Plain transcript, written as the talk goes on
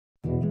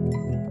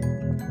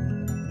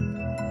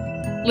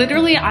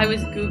Literally, I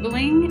was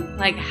Googling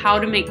like how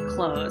to make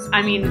clothes.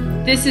 I mean,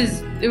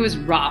 it was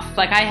rough.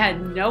 Like I had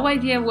no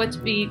idea where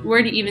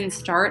to even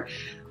start.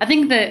 I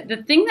think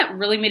the thing that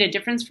really made a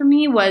difference for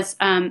me was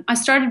I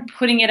started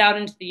putting it out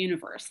into the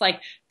universe, like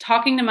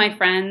talking to my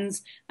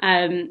friends.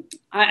 I'm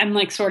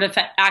like sort of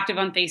active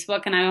on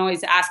Facebook, and I'm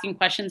always asking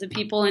questions of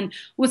people. And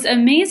what's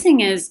amazing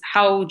is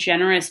how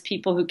generous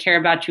people who care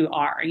about you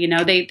are. You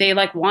know, they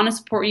like want to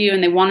support you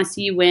and they want to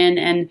see you win.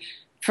 And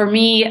for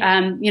me,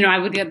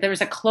 there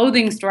was a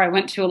clothing store I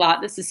went to a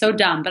lot. This is so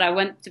dumb, but I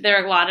went to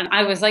there a lot and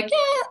I was like,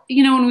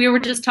 yeah, when we were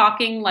just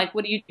talking, like,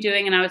 what are you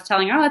doing? And I was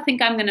telling her, oh, I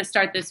think I'm going to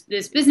start this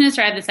business,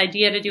 or I have this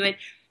idea to do it.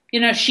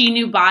 She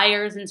knew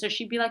buyers. And so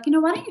she'd be like,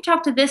 why don't you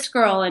talk to this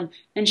girl?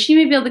 And she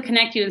may be able to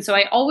connect you. And so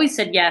I always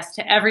said yes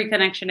to every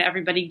connection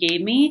everybody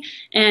gave me.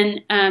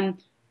 And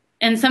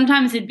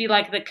sometimes it'd be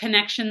like the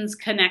connections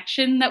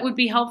connection that would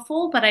be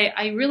helpful. But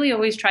I really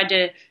always tried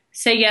to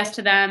say yes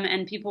to them,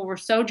 and people were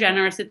so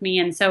generous with me.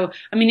 And so,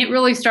 I mean, it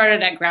really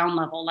started at ground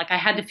level. Like I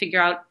had to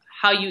figure out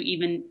how you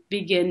even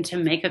begin to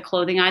make a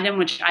clothing item,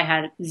 which I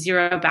had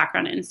zero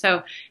background in.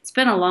 So it's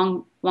been a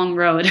long, long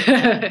road.